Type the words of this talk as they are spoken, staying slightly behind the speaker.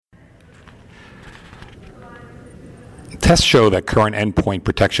Tests show that current endpoint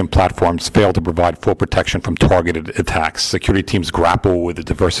protection platforms fail to provide full protection from targeted attacks. Security teams grapple with the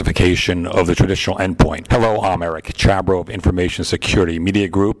diversification of the traditional endpoint. Hello, I'm Eric Chabro of Information Security Media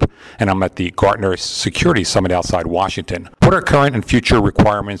Group, and I'm at the Gartner Security Summit outside Washington. What are current and future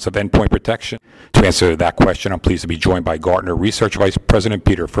requirements of endpoint protection? To answer that question, I'm pleased to be joined by Gartner Research Vice President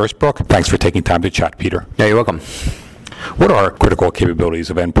Peter Furstbrook. Thanks for taking time to chat, Peter. Yeah, you're welcome. What are critical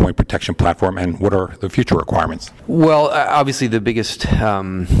capabilities of endpoint protection platform, and what are the future requirements? Well, obviously the biggest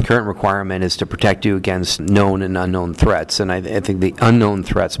current requirement is to protect you against known and unknown threats, and I think the unknown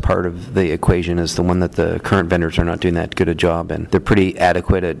threats part of the equation is the one that the current vendors are not doing that good a job in. They're pretty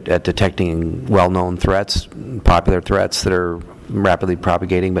adequate at detecting well-known threats, popular threats that are rapidly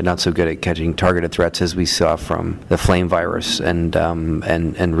propagating, but not so good at catching targeted threats, as we saw from the Flame virus. And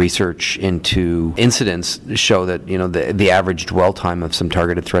research into incidents show that the average dwell time of some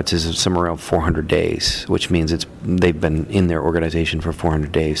targeted threats is somewhere around 400 days, which means they've been in their organization for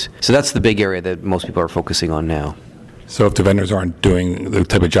 400 days. So that's the big area that most people are focusing on now. So if the vendors aren't doing the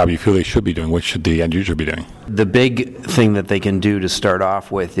type of job you feel they should be doing, what should the end user be doing? The big thing that they can do to start off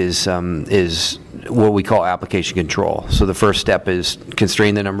with is what we call application control. So the first step is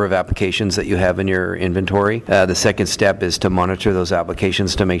constrain the number of applications that you have in your inventory. The second step is to monitor those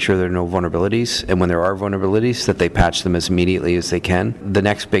applications to make sure there are no vulnerabilities, and when there are vulnerabilities, that they patch them as immediately as they can. The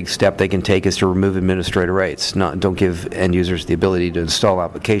next big step they can take is to remove administrator rights. Don't give end users the ability to install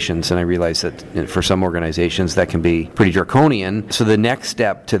applications, and I realize that for some organizations that can be pretty draconian. So the next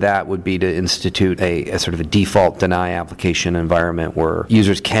step to that would be to institute a sort of a default deny application environment where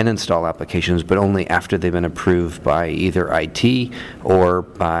users can install applications, but only after they've been approved by either IT or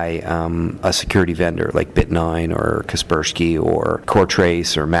by a security vendor like Bit9 or Kaspersky or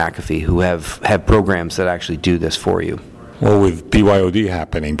CoreTrace or McAfee, who have programs that actually do this for you. Well, with BYOD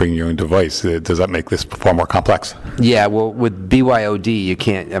happening, bring your own device, does that make this far more complex? Yeah, well, with BYOD, you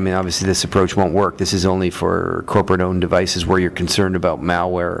can't, obviously this approach won't work. This is only for corporate-owned devices where you're concerned about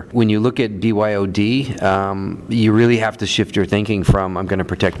malware. When you look at BYOD, you really have to shift your thinking from I'm going to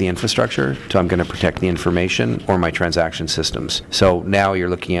protect the infrastructure to I'm going to protect the information or my transaction systems. So now you're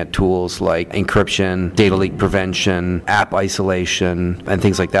looking at tools like encryption, data leak prevention, app isolation, and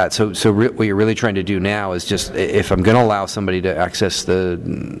things like that. So what you're really trying to do now is just, if I'm going to allow somebody to access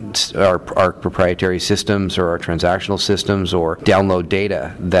our proprietary systems or our transactional systems or download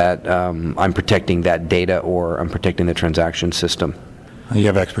data, that I'm protecting that data or I'm protecting the transaction system. You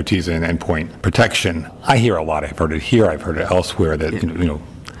have expertise in endpoint protection. I hear a lot. I've heard it here. I've heard it elsewhere that,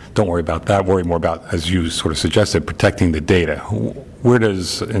 don't worry about that. Worry more about, as you sort of suggested, protecting the data. Where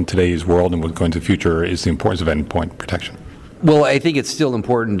does, in today's world and going to the future, is the importance of endpoint protection? Well, I think it's still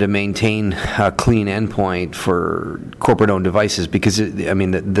important to maintain a clean endpoint for corporate-owned devices because,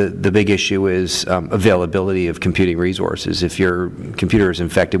 the big issue is availability of computing resources. If your computer is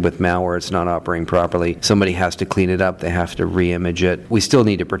infected with malware, it's not operating properly, somebody has to clean it up, they have to re-image it. We still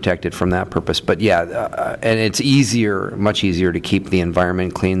need to protect it from that purpose. But and it's much easier to keep the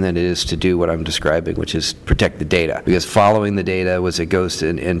environment clean than it is to do what I'm describing, which is protect the data. Because following the data, as it goes to,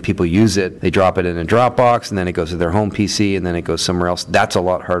 and people use it, they drop it in a Dropbox, and then it goes to their home PC, and then it goes somewhere else. That's a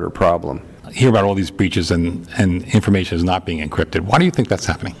lot harder problem. I hear about all these breaches and information is not being encrypted. Why do you think that's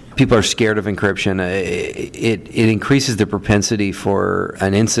happening? People are scared of encryption. It increases the propensity for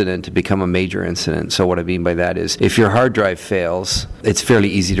an incident to become a major incident. So what I mean by that is if your hard drive fails, it's fairly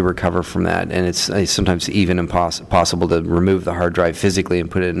easy to recover from that, and it's sometimes even impossible to remove the hard drive physically and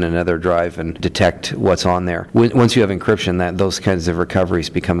put it in another drive and detect what's on there. Once you have encryption, those kinds of recoveries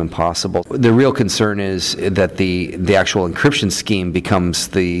become impossible. The real concern is that the actual encryption scheme becomes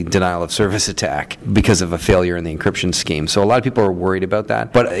the denial of service attack because of a failure in the encryption scheme. So a lot of people are worried about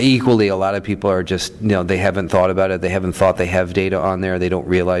that, but equally a lot of people are just, they haven't thought about it, they haven't thought they have data on there, they don't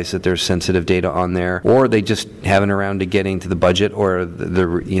realize that there's sensitive data on there, or they just haven't around to getting to the budget or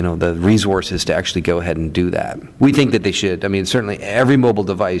the resources to actually go ahead and do that. We think that they should. Certainly every mobile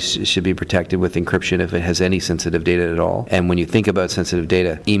device should be protected with encryption if it has any sensitive data at all. And when you think about sensitive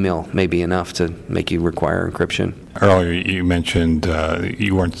data, email may be enough to make you require encryption. Earlier you mentioned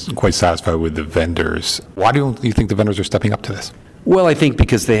you weren't quite satisfied with the vendors. Why do you think the vendors are stepping up to this? Well, I think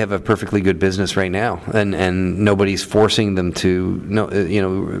because they have a perfectly good business right now, and nobody's forcing them to.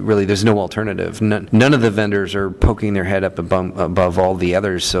 Really, there's no alternative. None of the vendors are poking their head up above all the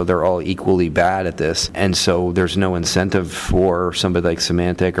others, so they're all equally bad at this. And so there's no incentive for somebody like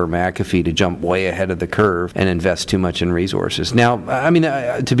Symantec or McAfee to jump way ahead of the curve and invest too much in resources. Now,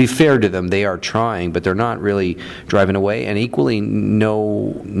 to be fair to them, they are trying, but they're not really driving away. And equally,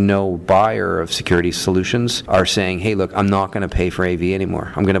 no buyer of security solutions are saying, "Hey, look, I'm not going to pay for AV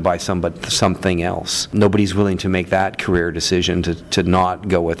anymore. I'm going to buy something else. Nobody's willing to make that career decision to not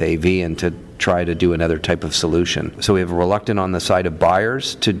go with AV and to try to do another type of solution. So we have a reluctance on the side of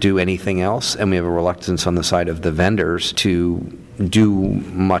buyers to do anything else, and we have a reluctance on the side of the vendors to do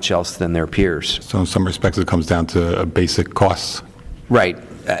much else than their peers. So in some respects, it comes down to basic costs. Right.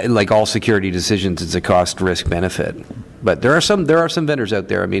 Like all security decisions, it's a cost, risk, benefit. But there are some vendors out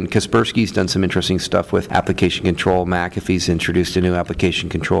there. I mean, Kaspersky's done some interesting stuff with application control. McAfee's introduced a new application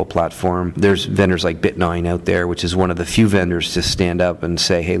control platform. There's vendors like Bit9 out there, which is one of the few vendors to stand up and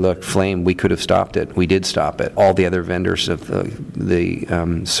say, hey, look, Flame, we could have stopped it. We did stop it. All the other vendors of the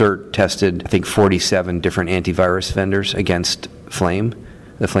CERT tested, I think, 47 different antivirus vendors against Flame,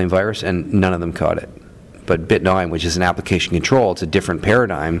 the Flame virus, and none of them caught it. But Bit9, which is an application control, it's a different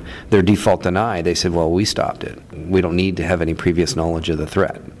paradigm. Their default deny, they said, well, we stopped it. We don't need to have any previous knowledge of the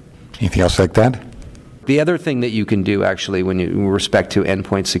threat. Anything else like that? The other thing that you can do, actually, when you with respect to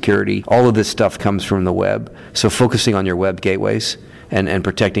endpoint security, all of this stuff comes from the web. So focusing on your web gateways and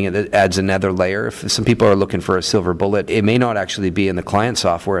protecting it adds another layer. If some people are looking for a silver bullet, it may not actually be in the client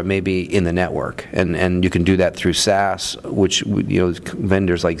software, it may be in the network. And you can do that through SaaS, which,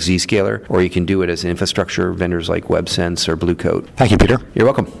 vendors like Zscaler, or you can do it as infrastructure vendors like WebSense or Blue Coat. Thank you, Peter. You're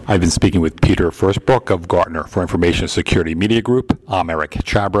welcome. I've been speaking with Peter Firstbrook of Gartner for Information Security Media Group. I'm Eric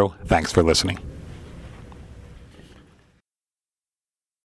Chabrow. Thanks for listening.